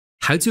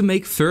How to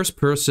make first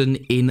person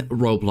in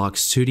Roblox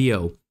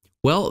Studio.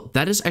 Well,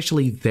 that is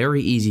actually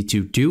very easy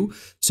to do.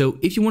 So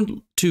if you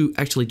want to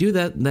actually do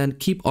that, then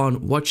keep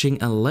on watching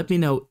and let me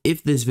know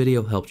if this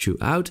video helped you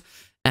out.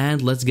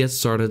 And let's get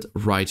started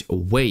right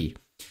away.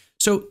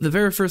 So the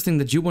very first thing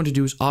that you want to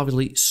do is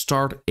obviously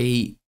start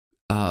a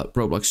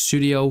Roblox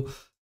Studio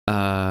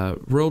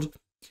world.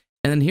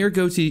 And then here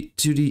go to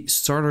the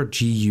starter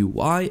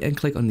GUI and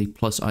click on the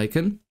plus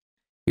icon.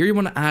 Here you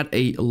want to add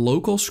a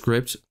local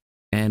script,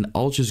 and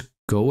I'll just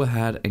go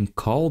ahead and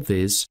call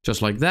this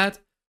just like that.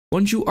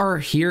 Once you are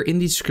here in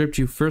the script,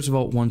 you first of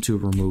all want to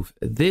remove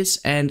this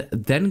and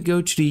then go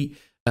to the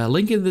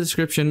link in the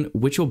description,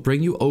 which will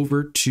bring you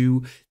over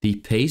to the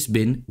paste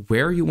bin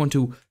where you want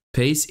to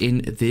paste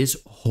in this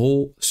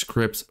whole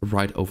script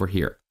right over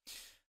here.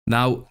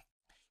 Now,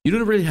 you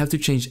don't really have to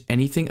change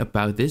anything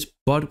about this,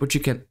 but what you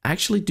can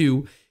actually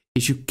do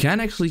is you can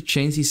actually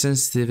change the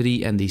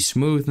sensitivity and the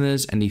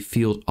smoothness and the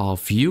field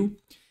of view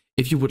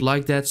if you would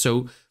like that.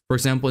 So for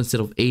example,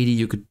 instead of 80,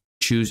 you could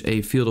choose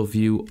a field of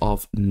view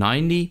of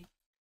 90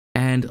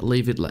 and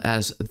leave it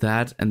as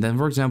that. And then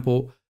for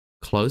example,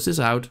 close this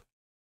out,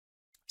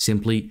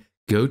 simply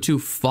go to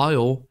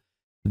File,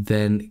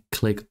 then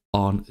click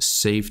on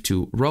Save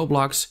to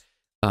Roblox.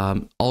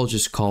 I'll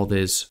just call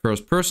this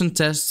first person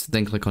test,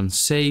 then click on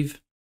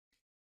Save.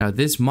 Now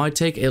this might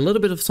take a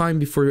little bit of time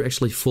before you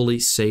actually fully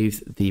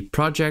save the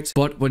project,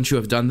 but once you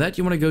have done that,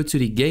 you want to go to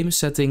the game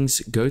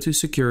settings, go to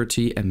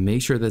security and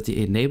make sure that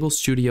the enable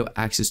studio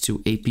access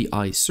to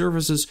API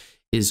services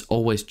is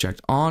always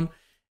checked on.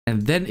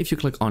 And then if you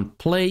click on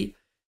play,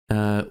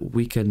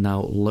 we can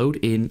now load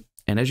in,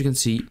 and as you can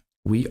see,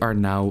 we are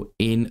now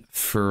in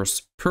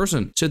first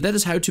person. So that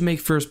is how to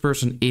make first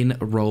person in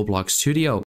Roblox Studio.